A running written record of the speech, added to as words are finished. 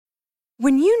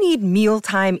When you need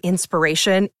mealtime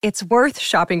inspiration, it's worth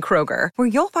shopping Kroger, where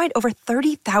you'll find over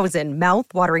 30,000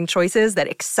 mouth-watering choices that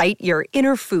excite your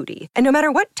inner foodie. And no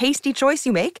matter what tasty choice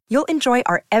you make, you'll enjoy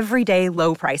our everyday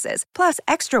low prices, plus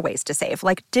extra ways to save,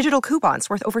 like digital coupons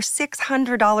worth over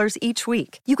 $600 each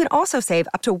week. You can also save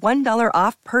up to $1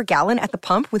 off per gallon at the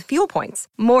pump with fuel points.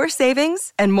 More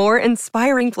savings and more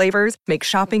inspiring flavors make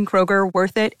shopping Kroger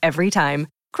worth it every time.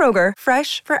 Kroger,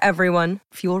 fresh for everyone.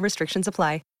 Fuel restrictions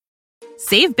apply.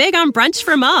 Save big on brunch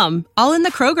for mom, all in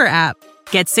the Kroger app.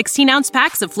 Get 16-ounce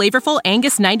packs of flavorful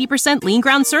Angus 90% lean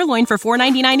ground sirloin for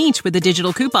 $4.99 each with a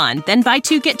digital coupon. Then buy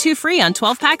 2, get 2 free on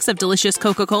 12 packs of delicious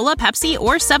Coca-Cola, Pepsi,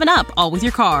 or 7-Up, all with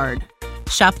your card.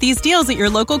 Shop these deals at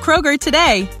your local Kroger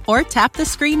today, or tap the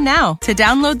screen now to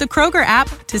download the Kroger app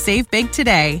to save big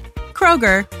today.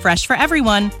 Kroger, fresh for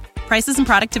everyone. Prices and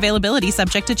product availability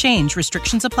subject to change.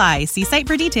 Restrictions apply. See site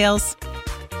for details.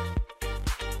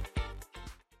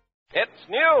 It's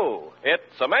new.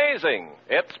 It's amazing.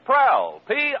 It's Prell,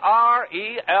 P-R-E-L-L,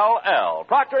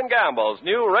 Procter & Gamble's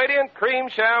new Radiant Cream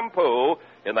Shampoo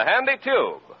in the handy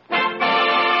tube.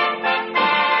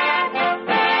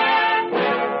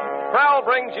 Prell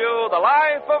brings you The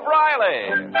Life of Riley.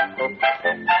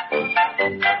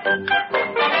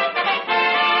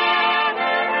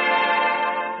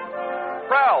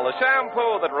 Prell, the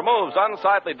shampoo that removes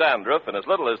unsightly dandruff in as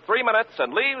little as 3 minutes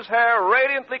and leaves hair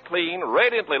radiantly clean,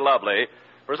 radiantly lovely,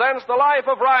 presents The Life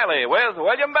of Riley with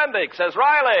William Bendix as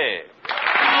Riley.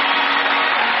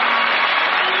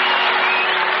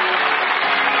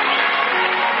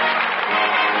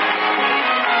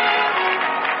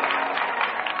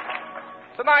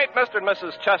 Tonight, Mr. and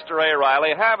Mrs. Chester A.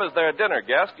 Riley have as their dinner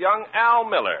guest young Al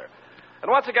Miller. And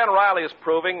once again, Riley is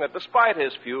proving that despite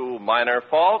his few minor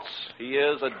faults, he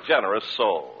is a generous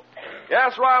soul.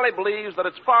 Yes, Riley believes that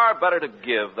it's far better to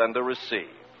give than to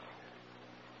receive.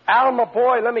 Al, my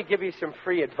boy, let me give you some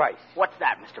free advice. What's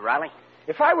that, Mr. Riley?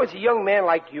 If I was a young man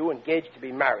like you, engaged to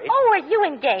be married... Oh, are you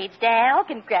engaged, Al?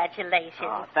 Congratulations.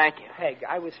 Oh, thank you. Peg,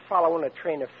 I was following a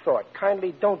train of thought.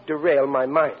 Kindly don't derail my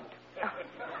mind.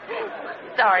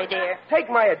 Sorry, dear. Take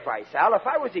my advice, Al. If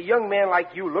I was a young man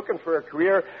like you looking for a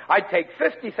career, I'd take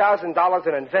 $50,000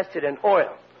 and invest it in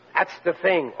oil. That's the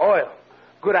thing, oil.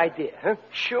 Good idea, huh?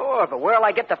 Sure, but where'll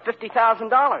I get the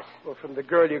 $50,000? Well, from the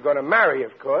girl you're going to marry,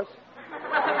 of course.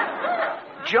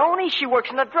 Joni, she works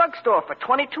in a drugstore for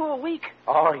 $22 a week.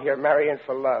 Oh, you're marrying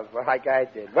for love, like I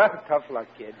did. Well, tough luck,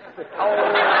 kid.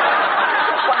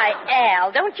 Why,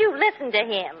 Al, don't you listen to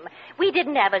him. We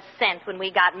didn't have a cent when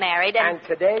we got married, And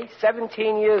today,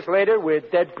 17 years later, we're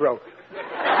dead broke.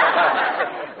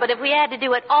 But if we had to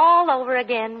do it all over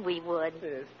again, we would.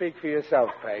 Speak for yourself,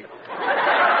 Peg.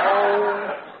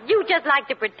 You just like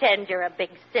to pretend you're a big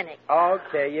cynic.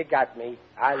 Okay, you got me.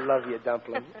 I love you,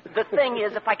 Dumpling. The thing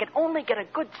is, if I could only get a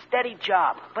good, steady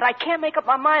job. But I can't make up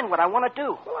my mind what I want to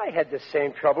do. Well, I had the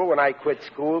same trouble when I quit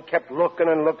school. Kept looking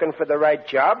and looking for the right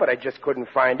job, but I just couldn't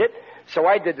find it. So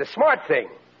I did the smart thing.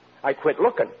 I quit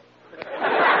looking.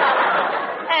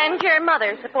 And your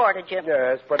mother supported you.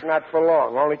 Yes, but not for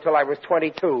long. Only till I was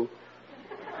 22.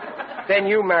 Then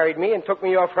you married me and took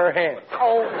me off her hands.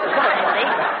 Oh, really?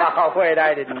 Oh, wait,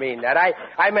 I didn't mean that.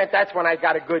 I meant that's when I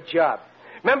got a good job.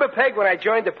 Remember, Peg, when I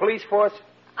joined the police force?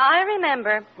 I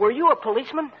remember. Were you a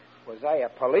policeman? Was I a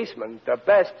policeman? The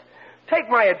best. Take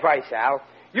my advice, Al.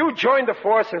 You join the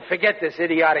force and forget this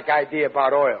idiotic idea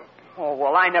about oil. Oh,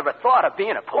 well, I never thought of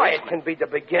being a Why, policeman. it can be the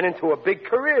beginning to a big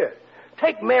career.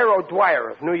 Take Mayor O'Dwyer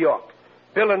of New York.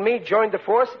 Bill and me joined the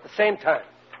force at the same time.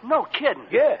 No kidding.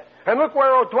 Yeah. And look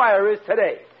where O'Dwyer is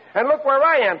today. And look where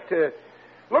I am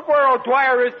Look where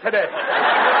O'Dwyer is today.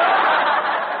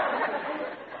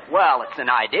 Well, it's an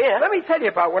idea. Let me tell you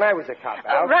about when I was a cop,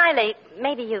 Al. Riley,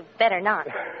 maybe you'd better not.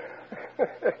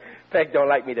 Peg don't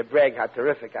like me to brag how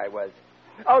terrific I was.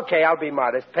 Okay, I'll be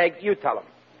modest. Peg, you tell him.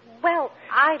 Well,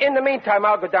 In the meantime,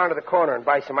 I'll go down to the corner and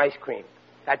buy some ice cream.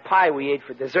 That pie we ate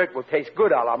for dessert will taste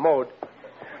good a la mode.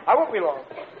 I won't be long.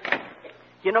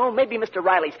 You know, maybe Mr.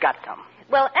 Riley's got some.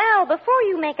 Well, Al, before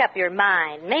you make up your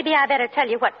mind, maybe I better tell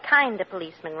you what kind of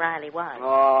policeman Riley was.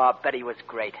 Oh, I bet he was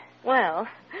great. Well,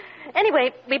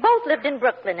 anyway, we both lived in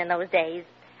Brooklyn in those days.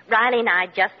 Riley and I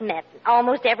just met.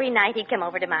 Almost every night he'd come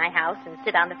over to my house and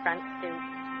sit on the front stoop.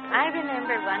 I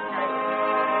remember one night...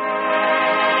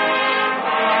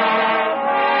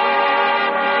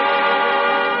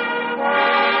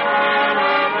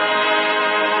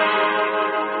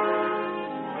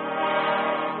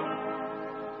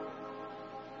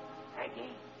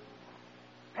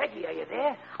 Peggy, are you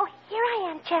there? Oh, here I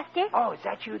am, Chester. Oh, is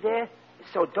that you there?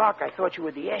 It's so dark, I thought you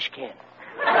were the ash can.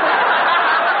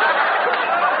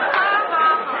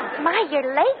 My,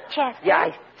 you're late, Chester. Yeah,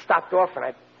 I stopped off and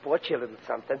I bought you a little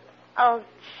something. Oh,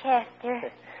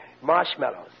 Chester.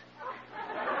 Marshmallows.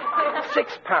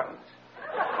 6 pounds.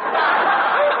 6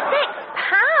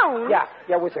 pounds? Yeah,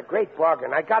 it was a great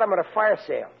bargain. I got them at a fire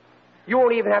sale. You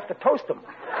won't even have to toast them.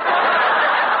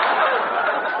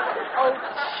 Oh,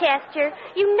 Chester,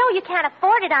 you know you can't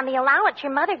afford it on the allowance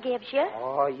your mother gives you.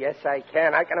 Oh, yes, I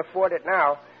can. I can afford it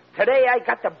now. Today I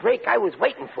got the break I was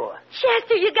waiting for.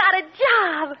 Chester, you got a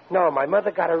job. No, my mother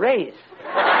got a raise.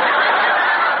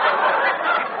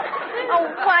 Oh,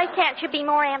 why can't you be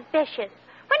more ambitious?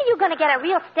 When are you going to get a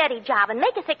real steady job and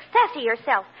make a success of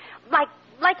yourself? Like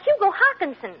Hugo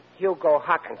Hawkinson. Hugo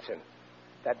Hawkinson.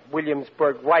 That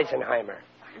Williamsburg Weisenheimer.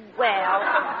 Well,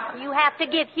 you have to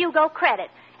give Hugo credit.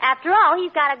 After all,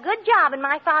 he's got a good job in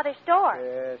my father's store.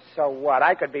 So what?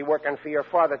 I could be working for your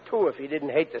father, too, if he didn't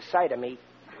hate the sight of me.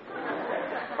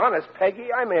 Honest,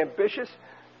 Peggy, I'm ambitious.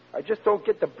 I just don't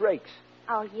get the breaks.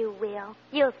 Oh, you will.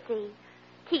 You'll see.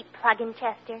 Keep plugging,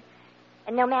 Chester.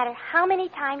 And no matter how many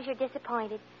times you're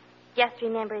disappointed, just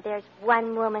remember there's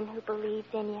one woman who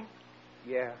believes in you.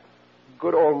 Yeah.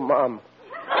 Good old Mom.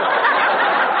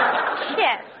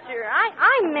 Chester,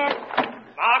 I meant...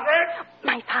 Margaret?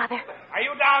 My father. Are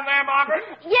you down there, Margaret?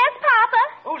 Yes, Papa.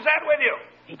 Who's that with you?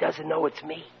 He doesn't know it's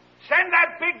me. Send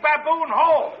that big baboon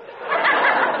home.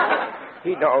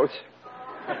 He knows.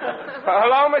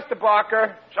 Hello, Mr.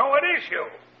 Barker. So it is you.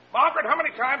 Margaret, how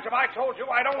many times have I told you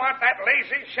I don't want that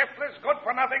lazy, shiftless,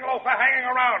 good-for-nothing loafer hanging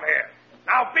around here?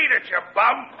 Now beat it, you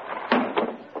bum.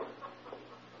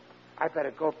 I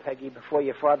better go, Peggy, before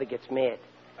your father gets mad.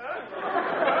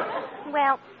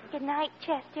 Well, good night,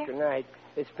 Chester. Good night.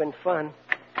 It's been fun.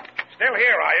 Still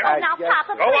here, are you? Oh, now, yes.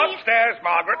 Papa, Go please. upstairs,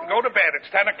 Margaret, and go to bed. It's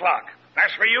 10 o'clock.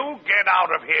 As for you, get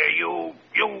out of here, you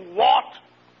what?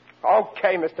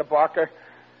 Okay, Mr. Barker.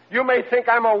 You may think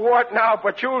I'm a wart now,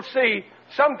 but you'll see.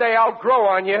 Someday I'll grow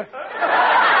on you.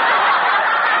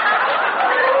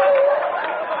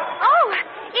 Oh,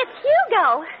 it's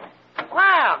Hugo.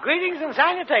 Well, greetings and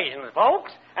salutations,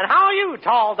 folks. And how are you,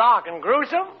 tall, dark, and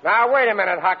gruesome? Now, wait a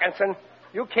minute, Hawkinson.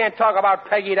 You can't talk about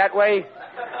Peggy that way.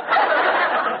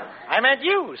 I meant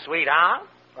you, sweetheart.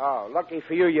 Oh, lucky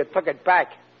for you, you took it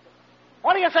back.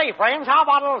 What do you say, friends? How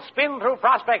about a little spin through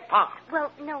Prospect Park?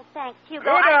 Well, no, thanks, Hugo.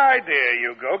 Good idea,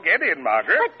 Hugo. Get in,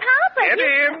 Margaret. But, Papa, Get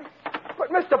in. But,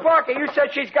 Mr. Barker, you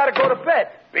said she's got to go to bed.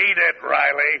 Beat it,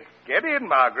 Riley. Get in,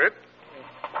 Margaret.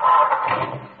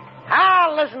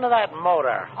 Ah, listen to that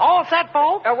motor. All set,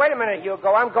 folks? Now, wait a minute,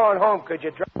 Hugo. I'm going home. Could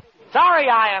you drive? Sorry,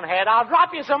 Ironhead. I'll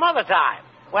drop you some other time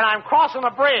when I'm crossing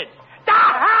a bridge.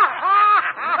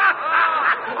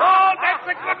 Oh, that's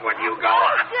a good one, Hugo.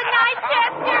 Good night,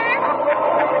 Chester.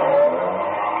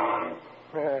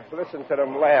 Listen to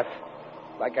them laugh.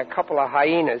 Like a couple of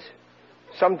hyenas.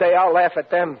 Someday I'll laugh at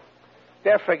them.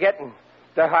 They're forgetting.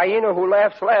 The hyena who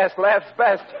laughs last laughs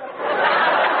best.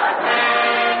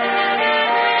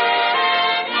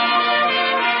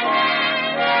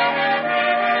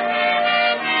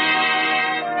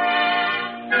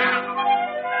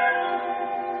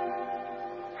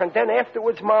 And then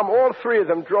afterwards, Mom, all three of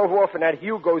them drove off in that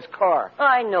Hugo's car.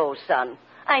 I know, son.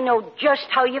 I know just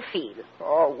how you feel.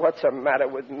 Oh, what's the matter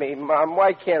with me, Mom?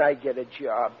 Why can't I get a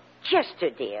job?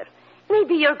 Chester, dear,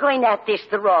 maybe you're going at this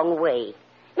the wrong way.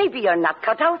 Maybe you're not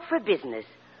cut out for business.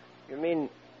 You mean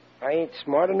I ain't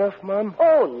smart enough, Mom?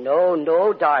 Oh,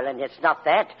 no, darling. It's not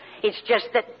that. It's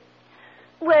just that,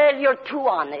 well, you're too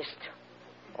honest.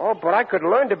 Oh, but I could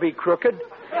learn to be crooked.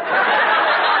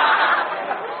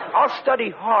 I'll study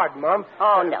hard, Mom.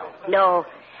 Oh, no.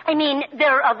 I mean,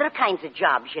 there are other kinds of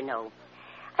jobs, you know.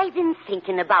 I've been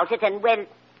thinking about it, and, well,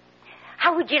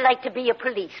 how would you like to be a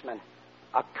policeman?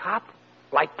 A cop?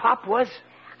 Like Pop was?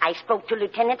 I spoke to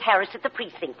Lieutenant Harris at the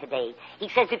precinct today. He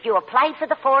says if you apply for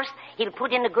the force, he'll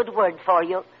put in a good word for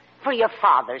you, for your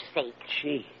father's sake.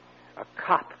 Gee, a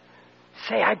cop.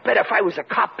 Say, I bet if I was a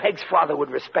cop, Peg's father would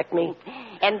respect me.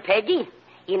 And Peggy,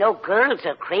 you know, girls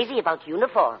are crazy about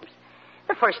uniforms.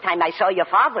 The first time I saw your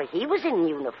father, he was in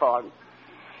uniform.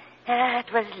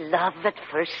 It was love at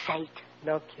first sight.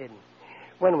 No kidding.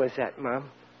 When was that, Mom?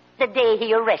 The day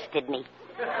he arrested me.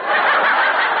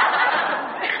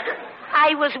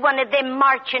 I was one of them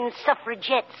marching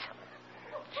suffragettes.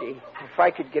 Gee, if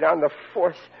I could get on the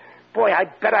force, boy, I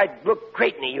bet I'd look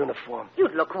great in a uniform.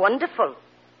 You'd look wonderful.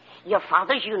 Your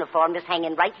father's uniform is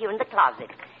hanging right here in the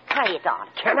closet. Try it on.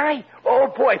 Can I? Oh,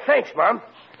 boy, thanks, Mom.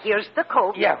 Here's the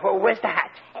coat. Yeah, well, where's the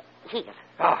hat? Here.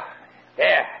 Oh,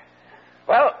 there.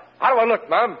 Well, how do I look,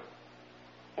 Mom?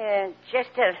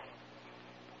 Chester,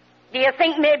 do you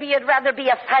think maybe you'd rather be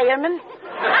a fireman?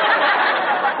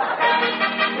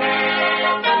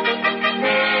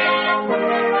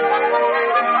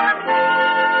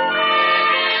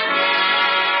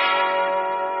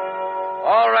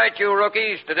 right, you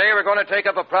rookies. Today we're going to take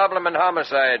up a problem in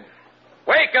homicide.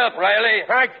 Wake up, Riley.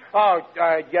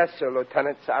 Yes, sir,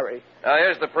 Lieutenant. Sorry. Now,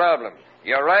 here's the problem.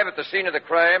 You arrive at the scene of the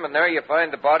crime, and there you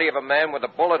find the body of a man with a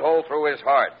bullet hole through his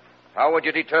heart. How would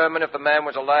you determine if the man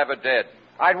was alive or dead?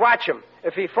 I'd watch him.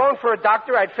 If he phoned for a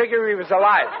doctor, I'd figure he was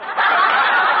alive.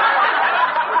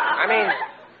 I mean,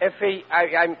 if he...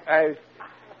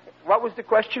 What was the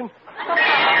question?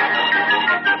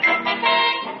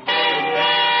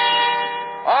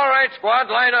 All right, squad,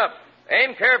 line up.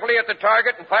 Aim carefully at the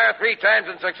target and fire 3 times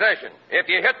in succession. If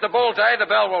you hit the bullseye, the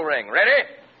bell will ring. Ready?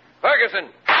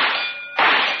 Ferguson.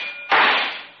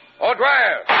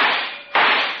 O'Dwyer.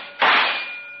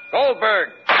 Goldberg.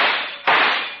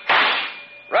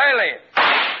 Riley.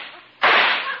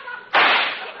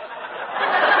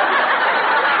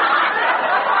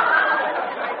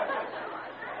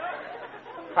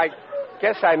 I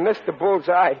guess I missed the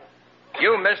bullseye.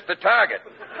 You missed the target.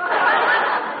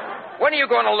 When are you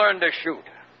going to learn to shoot?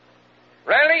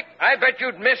 Riley, I bet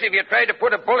you'd miss if you tried to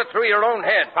put a bullet through your own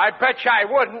head. I bet you I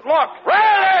wouldn't. Look.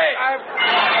 Riley!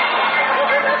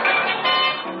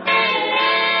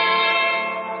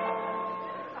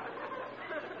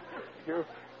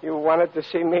 You wanted to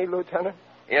see me, Lieutenant?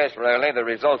 Yes, Riley. The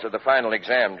results of the final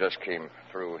exam just came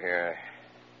through here.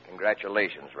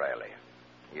 Congratulations, Riley.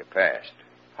 You passed.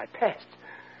 I passed?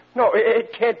 No,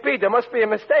 it can't be. There must be a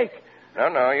mistake.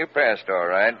 No, you passed, all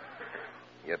right.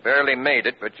 You barely made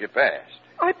it, but you passed.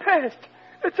 I passed.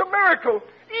 It's a miracle.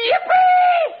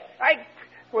 Yippee!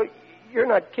 Well, you're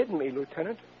not kidding me,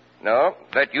 Lieutenant. No,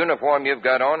 that uniform you've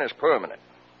got on is permanent.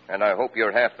 And I hope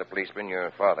you're half the policeman your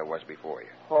father was before you.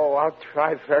 Oh, I'll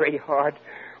try very hard.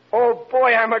 Oh,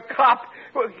 boy, I'm a cop.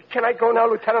 Well, can I go now,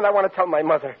 Lieutenant? I want to tell my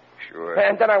mother. Sure.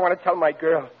 And then I want to tell my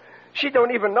girl. She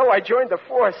don't even know I joined the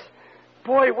force.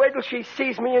 Boy, wait till she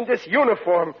sees me in this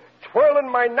uniform, twirling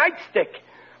my nightstick.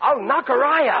 I'll knock her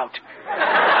eye out.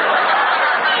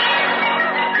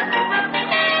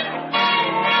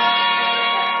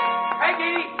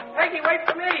 Peggy, wait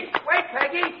for me. Wait,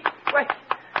 Peggy.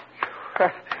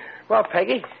 Wait. Well,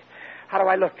 Peggy, how do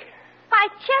I look? Why,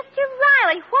 Chester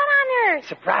Riley, what on earth?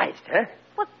 Surprised, huh?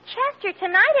 Well, Chester,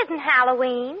 tonight isn't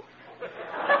Halloween.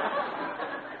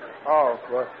 Oh,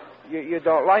 well, you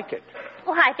don't like it.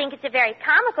 Well, I think it's a very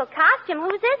comical costume.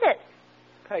 Whose is it?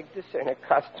 Peg, this ain't a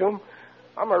costume.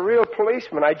 I'm a real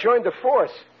policeman. I joined the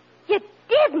force. You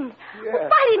didn't? Yeah. Well,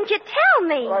 why didn't you tell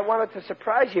me? Well, I wanted to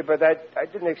surprise you, but I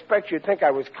didn't expect you'd think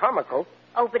I was comical.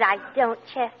 Oh, but I don't,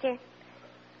 Chester.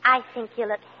 I think you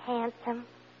look handsome.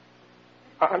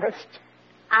 Honest?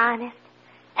 Honest.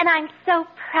 And I'm so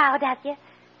proud of you.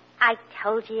 I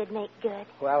told you you'd make good.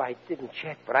 Well, I didn't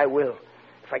check, but I will.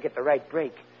 If I get the right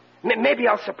break. Maybe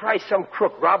I'll surprise some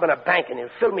crook robbing a bank and he'll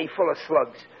fill me full of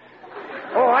slugs.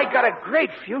 Oh, I got a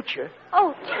great future.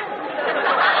 Oh, Chester.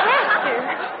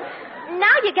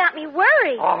 Now you got me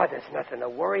worried. Oh, there's nothing to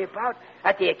worry about.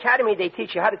 At the academy, they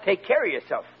teach you how to take care of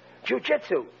yourself.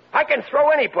 Jiu-jitsu. I can throw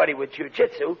anybody with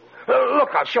jiu-jitsu.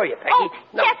 Look, I'll show you, Peggy. Oh,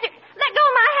 No. Chester, let go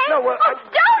of my hand. No,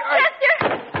 don't,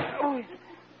 Chester.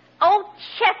 Oh,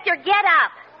 Chester, get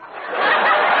up.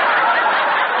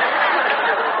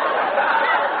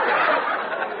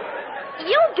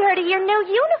 You dirty your new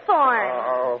uniform.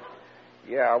 Oh,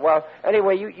 yeah. Well,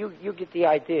 anyway, you get the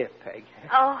idea, Peg.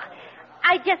 Oh,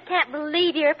 I just can't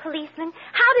believe you're a policeman.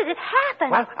 How did it happen?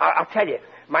 Well, I'll tell you.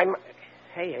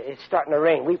 Hey, it's starting to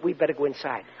rain. We better go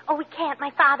inside. Oh, we can't.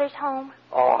 My father's home.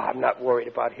 Oh, I'm not worried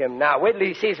about him now. Wait till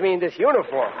he sees me in this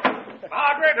uniform.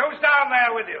 Margaret, who's down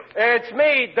there with you? It's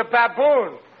me, the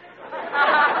baboon.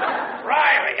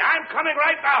 Riley, I'm coming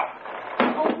right now.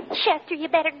 Oh, Chester, you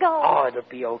better go. Oh, it'll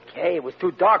be okay. It was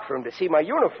too dark for him to see my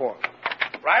uniform.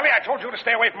 Riley, I told you to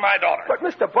stay away from my daughter. But,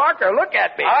 Mr. Barker, look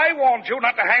at me. I warned you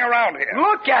not to hang around here.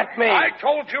 Look at me. I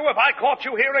told you if I caught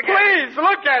you here again. Please,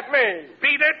 look at me.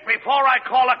 Beat it before I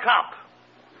call a cop.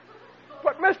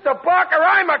 But, Mr. Barker,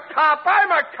 I'm a cop.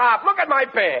 I'm a cop. Look at my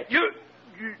badge. You...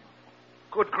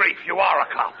 Good grief, you are a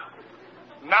cop.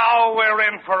 Now we're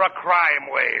in for a crime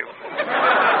wave.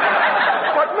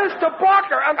 But, Mr.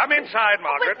 Barker, Come inside,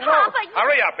 Margaret. But, Papa,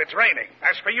 Hurry up, it's raining.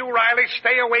 As for you, Riley,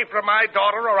 stay away from my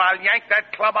daughter or I'll yank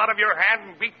that club out of your hand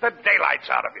and beat the daylights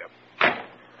out of you.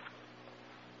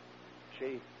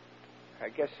 Gee, I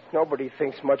guess nobody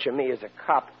thinks much of me as a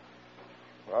cop.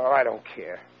 Well, I don't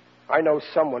care. I know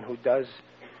someone who does.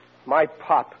 My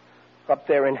pop, up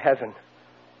there in heaven.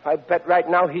 I bet right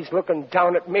now he's looking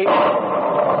down at me.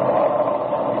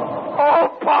 Oh,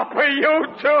 Papa, you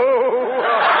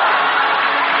too.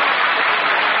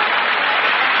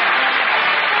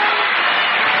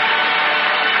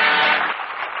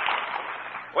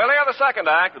 We'll hear the second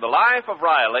act of The Life of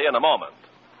Riley in a moment.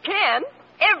 Ken,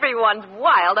 everyone's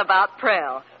wild about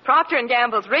Prell. Procter &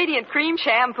 Gamble's Radiant Cream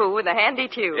Shampoo with a handy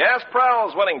tube. Yes,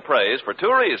 Prell's winning praise for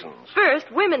two reasons.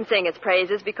 First, women sing its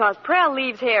praises because Prell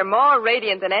leaves hair more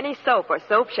radiant than any soap or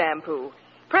soap shampoo.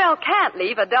 Prell can't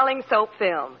leave a dulling soap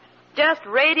film. Just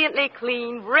radiantly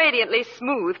clean, radiantly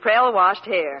smooth Prell washed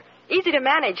hair. Easy to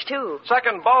manage, too.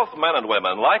 Second, both men and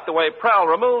women like the way Prell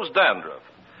removes dandruff.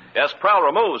 Yes, Prell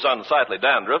removes unsightly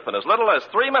dandruff in as little as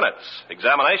 3 minutes.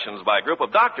 Examinations by a group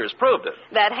of doctors proved it.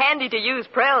 That handy-to-use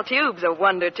Prell tube's a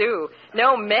wonder, too.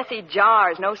 No messy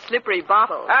jars, no slippery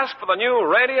bottles. Ask for the new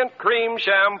Radiant Cream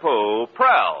Shampoo,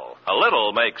 Prell. A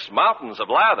little makes mountains of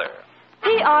lather.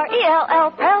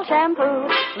 P-R-E-L-L, Prell Shampoo.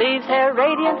 Leaves hair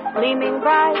radiant, gleaming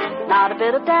bright. Not a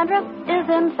bit of dandruff is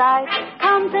in sight.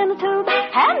 Comes in a tube,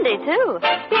 handy, too.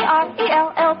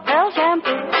 P-R-E-L-L, Prell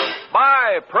Shampoo.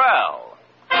 Buy Prell.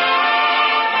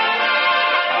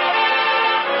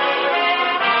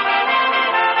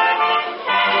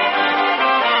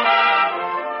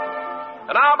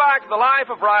 And now back to the life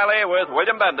of Riley with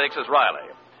William Bendix as Riley.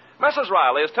 Mrs.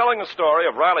 Riley is telling the story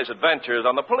of Riley's adventures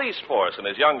on the police force in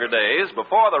his younger days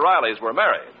before the Rileys were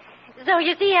married. So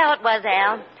you see how it was,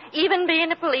 Al. Even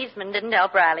being a policeman didn't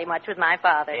help Riley much with my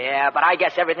father. Yeah, but I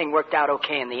guess everything worked out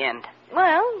okay in the end.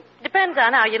 Well, depends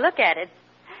on how you look at it.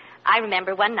 I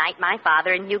remember one night my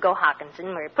father and Hugo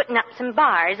Hawkinson were putting up some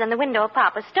bars on the window of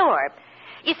Papa's store.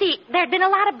 You see, there'd been a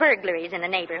lot of burglaries in the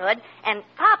neighborhood, and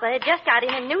Papa had just got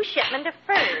in a new shipment of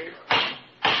furs.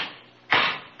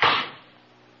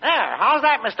 There, how's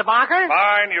that, Mr. Barker?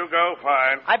 Fine, Hugo,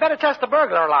 fine. I better test the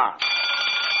burglar alarm.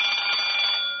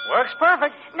 Works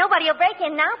perfect. Nobody will break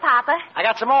in now, Papa. I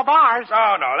got some more bars.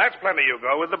 Oh, no, that's plenty,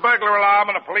 Hugo. With the burglar alarm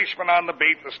and a policeman on the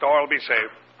beat, the store will be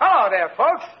safe. Hello there,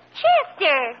 folks.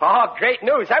 Chester! Oh, great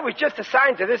news. I was just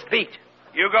assigned to this beat.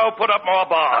 Hugo, put up more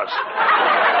bars.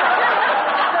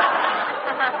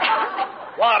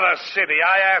 What a city.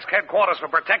 I ask headquarters for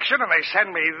protection, and they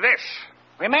send me this.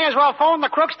 We may as well phone the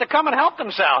crooks to come and help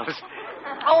themselves.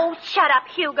 Oh, shut up,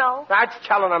 Hugo. That's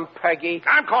telling them, Peggy.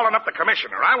 I'm calling up the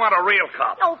commissioner. I want a real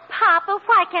cop. Oh, Papa,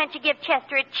 why can't you give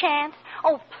Chester a chance?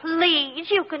 Oh,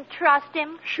 please, you can trust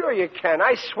him. Sure you can.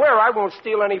 I swear I won't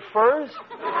steal any furs.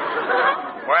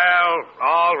 Well,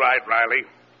 all right, Riley.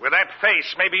 With that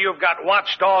face, maybe you've got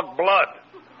watchdog blood.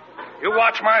 You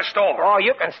watch my store. Oh,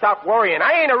 you can stop worrying.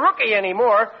 I ain't a rookie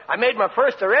anymore. I made my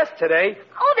first arrest today.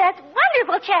 Oh, that's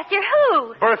wonderful, Chester.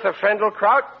 Who? Bertha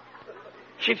Frendelkraut.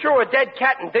 She threw a dead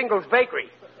cat in Dingle's bakery.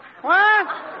 What?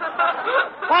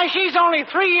 Why, she's only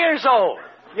 3 years old.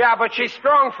 Yeah, but she's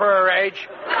strong for her age.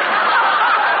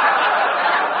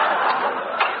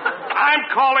 I'm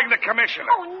calling the commissioner.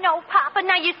 Oh, no, Papa.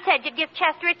 Now you said you'd give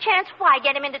Chester a chance. Why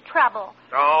get him into trouble?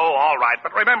 Oh, all right.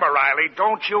 But remember, Riley,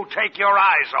 don't you take your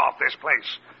eyes off this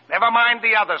place. Never mind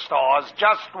the other stores.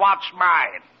 Just watch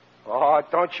mine. Oh,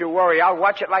 don't you worry. I'll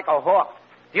watch it like a hawk.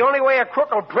 The only way a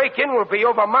crook will break in will be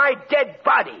over my dead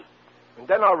body. And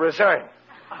then I'll resign.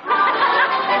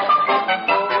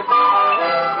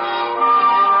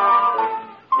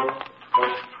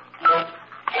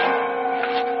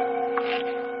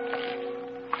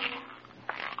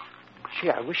 Gee,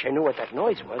 I wish I knew what that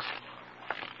noise was.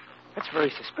 That's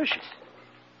very suspicious.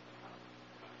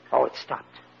 Oh, it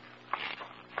stopped.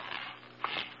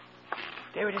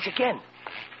 There it is again.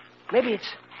 Maybe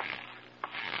it's...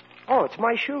 Oh, it's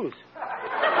my shoes.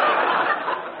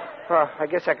 Well, I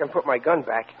guess I can put my gun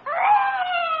back.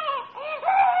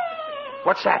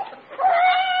 What's that?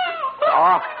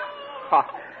 Oh,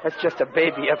 that's just a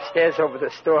baby upstairs over the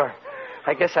store.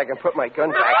 I guess I can put my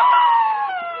gun back.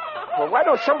 Well, why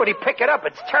don't somebody pick it up?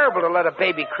 It's terrible to let a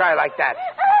baby cry like that.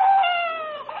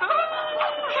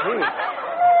 Gee.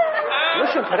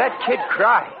 Listen to that kid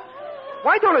cry.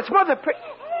 Why don't its mother pick...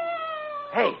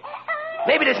 Hey,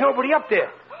 maybe there's nobody up there.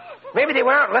 Maybe they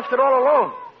went out and left it all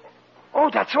alone. Oh,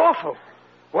 that's awful.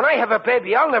 When I have a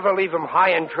baby, I'll never leave him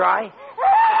high and dry.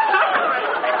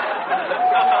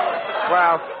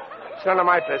 Well, it's none of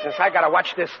my business. I gotta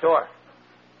watch this door.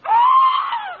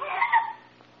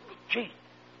 Gee,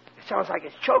 it sounds like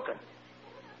it's choking.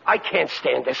 I can't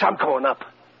stand this. I'm going up.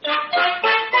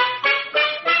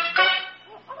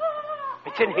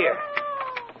 It's in here.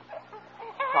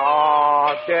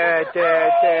 Oh, there.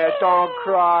 Don't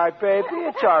cry, baby.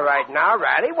 It's all right now,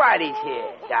 Riley. Whitey's here.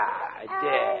 There.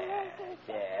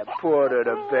 Put it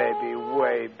a baby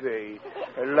way, baby.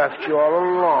 I left you all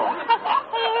alone.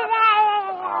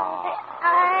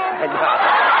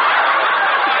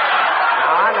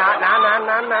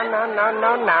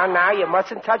 No. You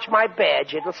mustn't touch my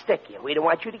badge. It'll stick you. We don't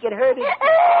want you to get hurt.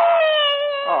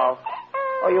 Oh,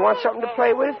 you want something to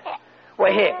play with?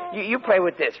 Well, here, you play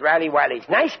with this, Riley Wiley's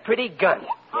nice, pretty gun.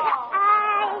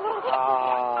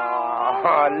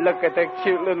 Oh, look at the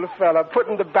cute little fella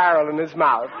putting the barrel in his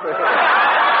mouth.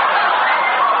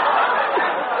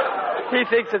 He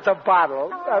thinks it's a bottle.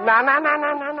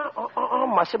 No. Oh,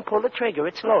 mustn't pull the trigger.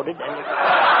 It's loaded.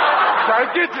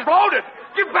 It's loaded.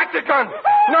 Give back the gun.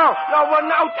 No,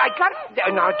 I got it.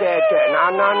 No, there.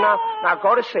 No. Now,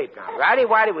 go to sleep now. Riley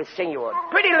Wiley will sing you a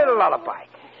pretty little lullaby.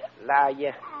 Now,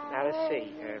 let's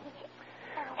see.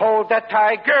 Hold that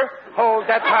tiger, hold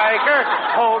that tiger,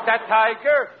 hold that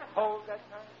tiger, hold that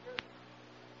tiger.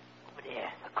 Over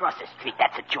there, across the street,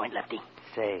 that's a joint, Lefty.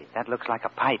 Say, that looks like a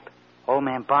pipe. Old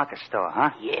Man Barker's store, huh?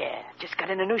 Yeah, just got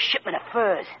in a new shipment of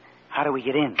furs. How do we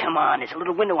get in? Come on, there's a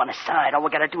little window on the side. All we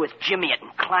gotta do is jimmy it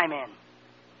and climb in.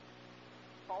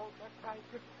 Hold that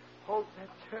tiger, hold that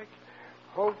tiger,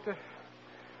 hold the...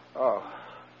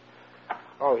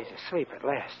 Oh, he's asleep at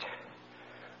last.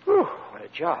 Whew, what a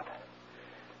job.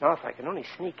 Now, if I can only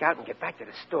sneak out and get back to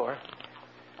the store.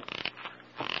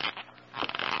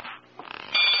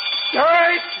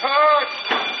 Hey,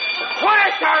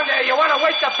 quiet down there. You want to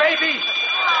wake the baby?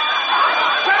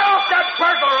 Get off that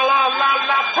burglar alarm,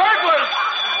 la. Burglars!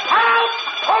 Help!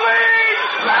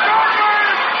 Police!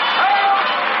 Burglars! Help!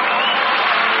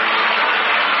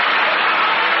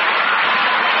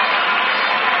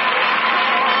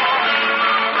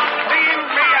 Leave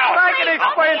me out. I can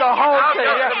explain the whole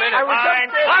thing. Just a minute.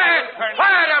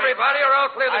 Quiet, everybody, or I'll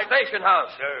clear the station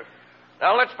house.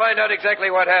 Now, let's find out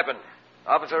exactly what happened.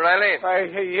 Officer Riley?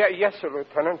 Yes, sir,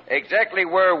 Lieutenant. Exactly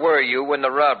where were you when the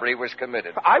robbery was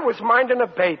committed? I was minding a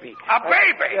baby. A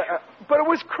baby? But it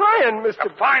was crying, Mr.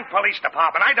 A fine police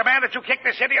department. I demand that you kick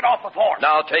this idiot off the force.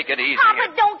 Now, take it easy.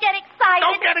 Papa, don't get excited.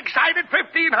 Don't get excited.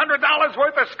 $1,500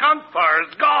 worth of skunk fur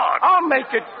is gone. I'll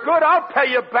make it good. I'll pay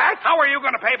you back. How are you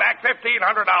going to pay back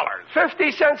 $1,500?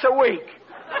 50 cents a week.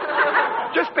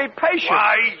 Just be patient.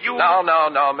 Why, you... No,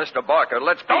 Mr. Barker,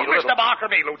 let's be Don't a little... Mr. Barker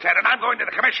me, Lieutenant. I'm going to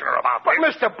the commissioner about this.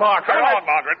 But, Mr. Barker... Come on,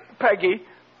 Margaret.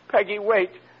 Peggy,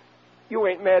 wait. You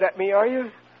ain't mad at me, are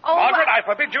you? Oh, Margaret, I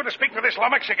forbid you to speak to this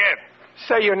lummox again.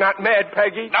 Say you're not mad,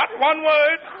 Peggy. Not one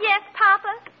word. Yes,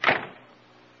 Papa.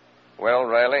 Well,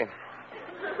 Riley,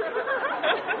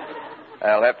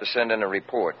 I'll have to send in a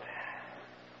report.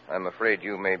 I'm afraid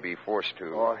you may be forced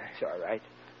to... Oh, it's all right.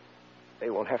 They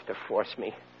won't have to force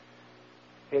me.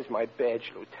 Here's my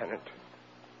badge, Lieutenant.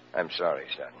 I'm sorry,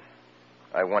 son.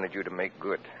 I wanted you to make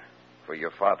good for your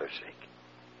father's sake.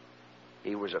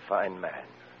 He was a fine man.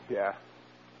 Yeah.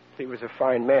 He was a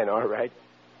fine man, all right.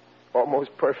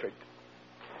 Almost perfect.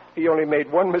 He only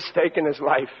made one mistake in his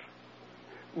life.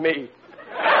 Me.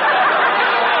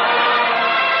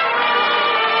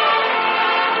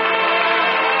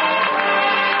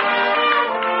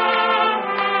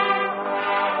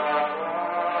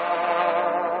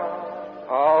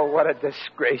 What a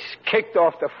disgrace. Kicked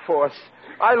off the force.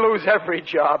 I lose every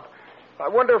job. I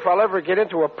wonder if I'll ever get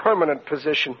into a permanent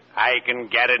position. I can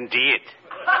guarantee it.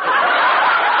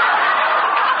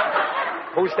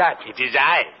 Who's that? It is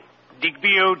I,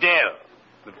 Digby Odell,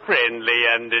 the friendly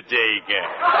undertaker.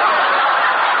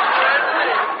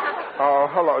 Oh,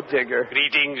 hello, Digger.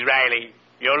 Greetings, Riley.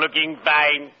 You're looking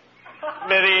fine.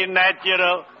 Very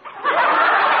natural.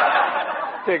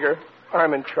 Digger,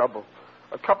 I'm in trouble.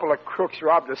 A couple of crooks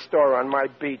robbed a store on my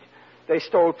beat. They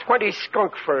stole 20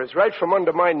 skunk furs right from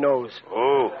under my nose.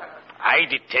 Oh, I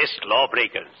detest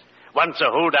lawbreakers. Once a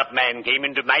hold-up man came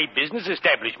into my business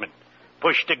establishment,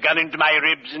 pushed a gun into my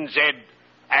ribs and said,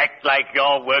 "Act like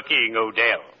you're working,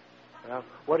 Odell." Well,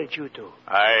 what did you do?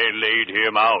 I laid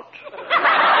him out.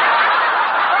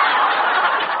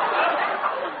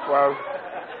 Well,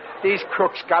 these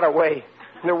crooks got away.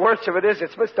 And the worst of it is,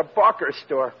 it's Mr. Barker's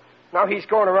store. Now he's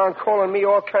going around calling me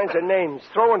all kinds of names,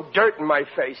 throwing dirt in my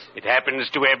face. It happens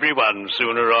to everyone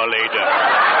sooner or later.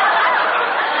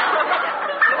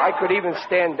 I could even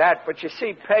stand that, but you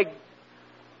see, Peg,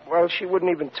 well, she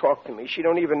wouldn't even talk to me. She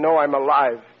don't even know I'm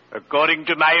alive. According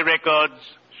to my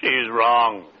records, she's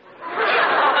wrong.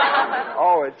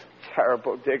 Oh, it's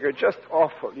terrible, Digger. Just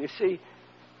awful. You see,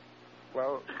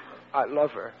 well, I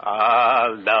love her. Ah,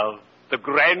 love. The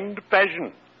grand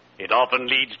passion. It often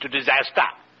leads to disaster.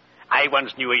 I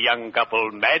once knew a young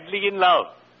couple madly in love.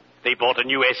 They bought a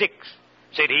new Essex.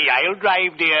 Said he, "I'll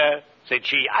drive, dear." Said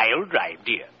she, "I'll drive,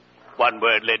 dear." One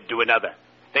word led to another.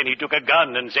 Then he took a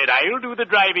gun and said, "I'll do the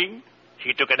driving."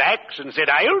 She took an axe and said,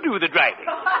 "I'll do the driving."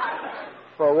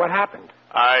 Well, what happened?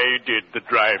 I did the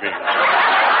driving.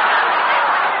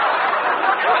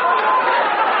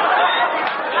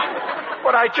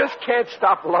 But I just can't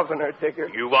stop loving her, Digger.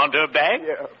 You want her back?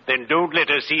 Yeah. Then don't let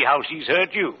her see how she's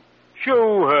hurt you.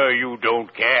 Show her you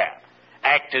don't care.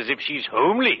 Act as if she's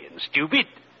homely and stupid.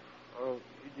 Oh,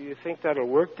 do you think that'll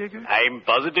work, Digger? I'm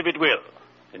positive it will.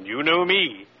 And you know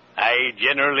me. I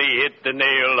generally hit the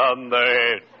nail on the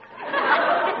head.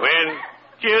 Well,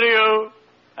 cheerio.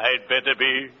 I'd better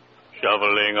be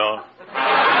shoveling off.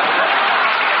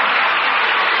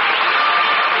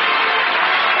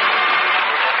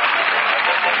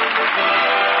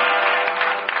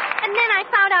 And then I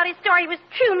found out his story was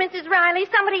true, Mrs. Riley.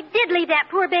 Somebody did leave that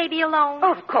poor baby alone.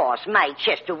 Of course, my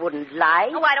Chester wouldn't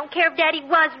lie. Oh, I don't care if Daddy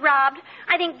was robbed.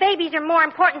 I think babies are more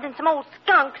important than some old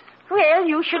skunks. Well,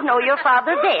 you should know your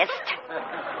father best.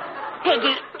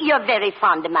 Peggy, you're very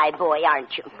fond of my boy,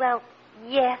 aren't you? Well,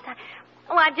 yes.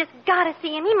 I've just got to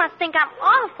see him. He must think I'm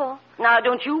awful. Now,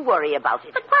 don't you worry about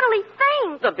it. But what'll he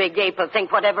think? The big ape will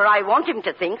think whatever I want him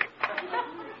to think.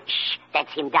 Shh,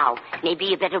 that's him now. Maybe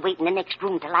you better wait in the next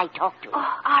room till I talk to him.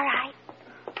 Oh, all right.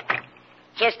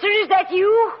 Chester, is that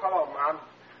you? Hello, Mom.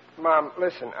 Mom,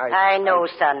 listen, I know,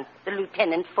 son. The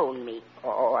lieutenant phoned me.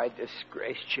 Oh, I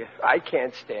disgraced you. I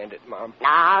can't stand it, Mom.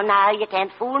 Now, you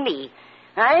can't fool me.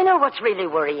 I know what's really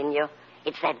worrying you.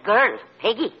 It's that girl,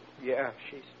 Peggy. Yeah,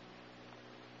 she's...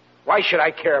 Why should I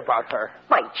care about her?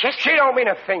 Why, Chester... She don't mean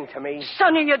a thing to me.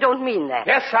 Sonny, you don't mean that.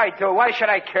 Yes, I do. Why should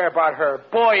I care about her?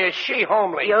 Boy, is she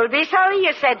homely. You'll be sorry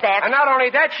you said that. And not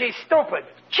only that, she's stupid.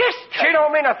 Chester! She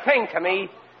don't mean a thing to me.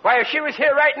 Why, if she was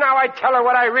here right now, I'd tell her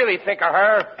what I really think of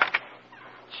her.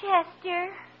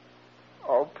 Chester.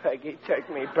 Oh, Peggy, take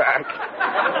me back.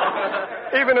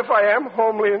 Even if I am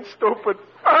homely and stupid,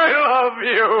 I love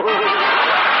you.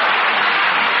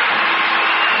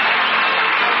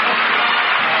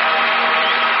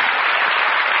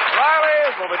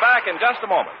 We'll be back in just a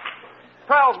moment.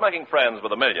 Prell's making friends with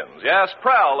the millions. Yes,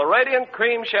 Prell, the Radiant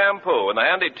Cream Shampoo in the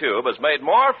handy tube, has made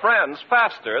more friends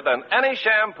faster than any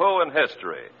shampoo in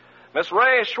history. Miss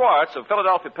Ray Schwartz of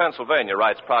Philadelphia, Pennsylvania,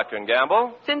 writes Procter &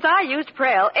 Gamble. Since I used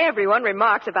Prell, everyone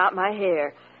remarks about my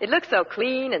hair. It looks so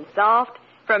clean and soft.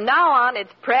 From now on,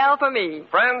 it's Prell for me.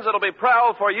 Friends, it'll be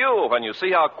Prell for you when you see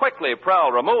how quickly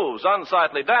Prell removes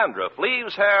unsightly dandruff,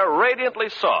 leaves hair radiantly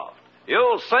soft.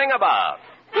 You'll sing about...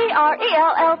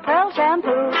 P-R-E-L-L, Pearl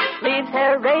Shampoo. Leaves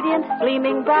hair radiant,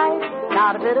 gleaming bright.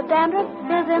 Not a bit of dandruff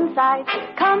is in sight.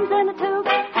 Comes in a tube,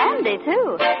 handy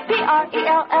too.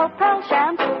 P-R-E-L-L, Pearl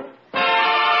Shampoo.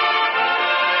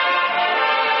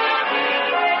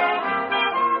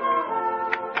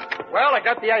 Well, I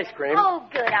got the ice cream. Oh,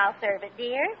 good. I'll serve it,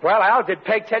 dear. Well, Al, did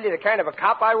Peg tell you the kind of a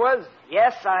cop I was?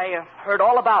 Yes, I heard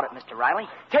all about it, Mr. Riley.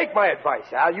 Take my advice,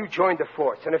 Al. You joined the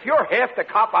force. And if you're half the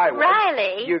cop I was...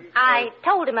 Riley, I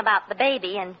told him about the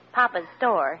baby in Papa's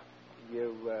store.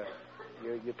 You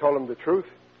told him the truth?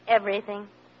 Everything.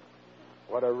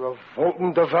 What a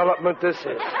revolting development this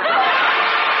is.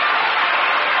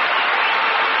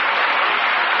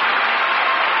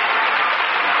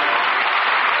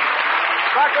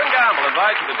 Procter & Gamble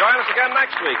invites you to join us again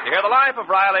next week to hear The Life of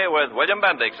Riley with William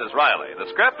Bendix as Riley. The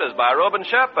script is by Reuben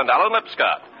Ship and Alan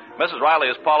Lipscott. Mrs. Riley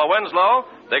is Paula Winslow.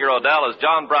 Digger Odell is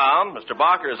John Brown. Mr.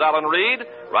 Barker is Alan Reed.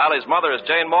 Riley's mother is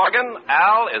Jane Morgan.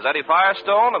 Al is Eddie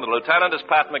Firestone, and the lieutenant is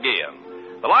Pat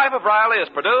McGeehan. The Life of Riley is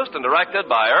produced and directed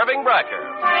by Irving Brecker.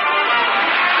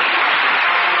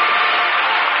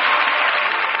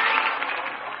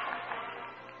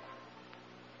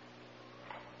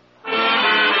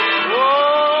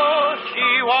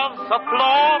 A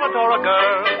Florida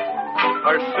girl,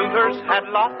 her suitors had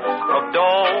lots of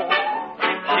dough.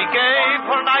 She gave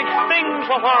her nice things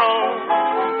of her own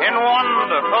in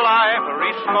wonderful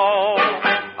ivory snow.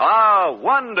 Ah,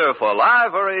 wonderful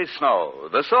ivory snow.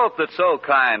 The soap that's so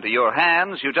kind to your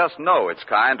hands, you just know it's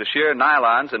kind to sheer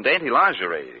nylons and dainty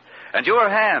lingerie. And your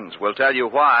hands will tell you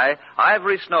why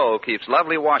Ivory Snow keeps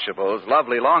lovely washables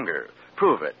lovely longer.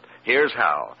 Prove it. Here's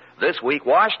how. This week,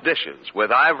 wash dishes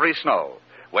with Ivory Snow.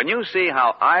 When you see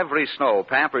how Ivory Snow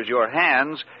pampers your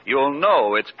hands, you'll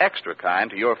know it's extra kind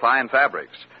to your fine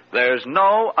fabrics. There's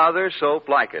no other soap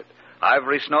like it.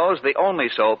 Ivory Snow's the only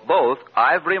soap both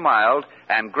ivory mild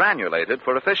and granulated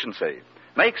for efficiency.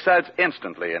 Make suds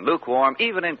instantly in lukewarm,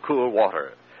 even in cool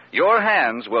water. Your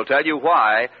hands will tell you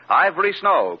why Ivory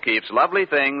Snow keeps lovely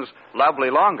things lovely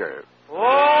longer.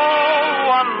 Oh,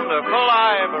 wonderful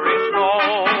Ivory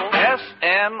Snow.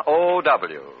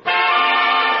 S-N-O-W.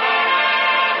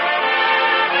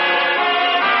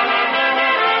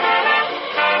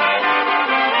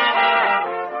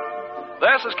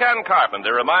 This is Ken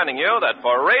Carpenter reminding you that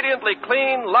for radiantly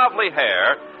clean, lovely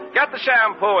hair, get the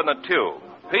shampoo in the tube.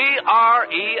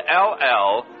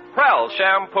 P-R-E-L-L, Prell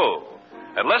Shampoo.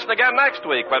 And listen again next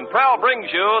week when Prell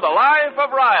brings you The Life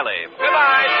of Riley. Good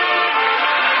night.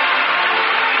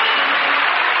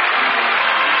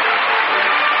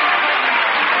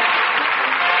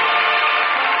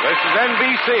 is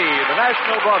NBC, the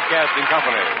National Broadcasting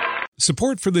Company.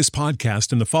 Support for this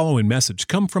podcast and the following message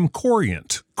come from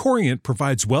Corient. Corient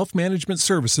provides wealth management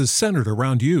services centered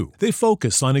around you. They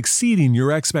focus on exceeding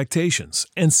your expectations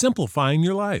and simplifying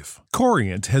your life.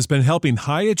 Corient has been helping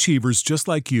high achievers just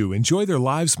like you enjoy their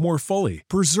lives more fully,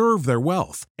 preserve their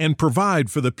wealth, and provide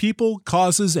for the people,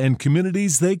 causes, and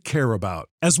communities they care about.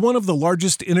 As one of the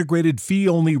largest integrated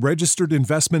fee-only registered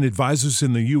investment advisors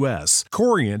in the U.S.,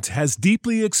 Corient has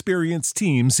deeply experienced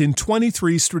teams in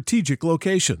 23 strategic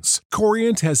locations.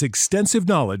 Corient has extensive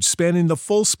knowledge spanning the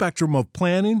full spectrum of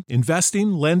planning,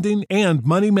 investing, lending, and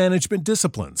money management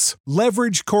disciplines.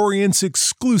 Leverage Corient's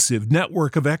exclusive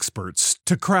network of experts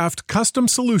to craft custom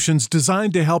solutions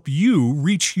designed to help you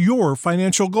reach your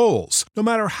financial goals, no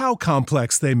matter how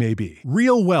complex they may be.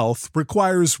 Real wealth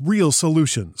requires real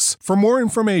solutions. For more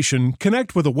information,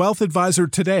 connect with a wealth advisor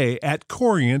today at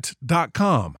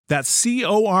Corient.com. That's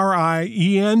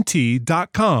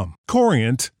Corient.com.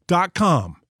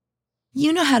 Corient.com.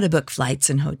 You know how to book flights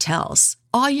and hotels.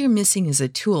 All you're missing is a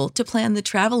tool to plan the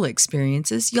travel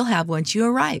experiences you'll have once you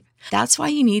arrive. That's why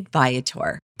you need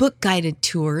Viator. Book guided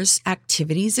tours,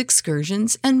 activities,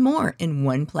 excursions, and more in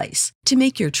one place to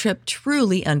make your trip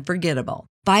truly unforgettable.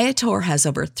 Viator has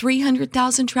over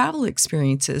 300,000 travel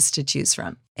experiences to choose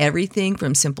from. Everything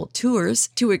from simple tours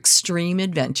to extreme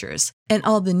adventures and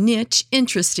all the niche,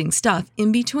 interesting stuff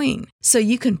in between. So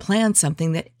you can plan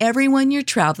something that everyone you're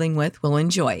traveling with will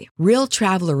enjoy. Real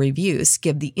traveler reviews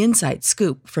give the inside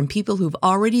scoop from people who've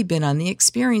already been on the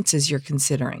experiences you're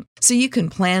considering. So you can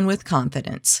plan with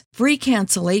confidence. Free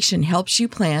cancellation helps you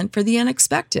plan for the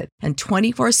unexpected. And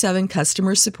 24/7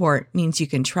 customer support means you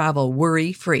can travel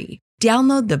worry-free.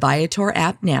 Download the Viator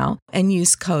app now and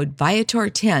use code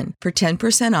Viator10 for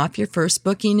 10% off your first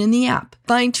booking in the app.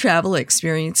 Find travel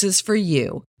experiences for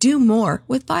you. Do more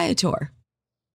with Viator.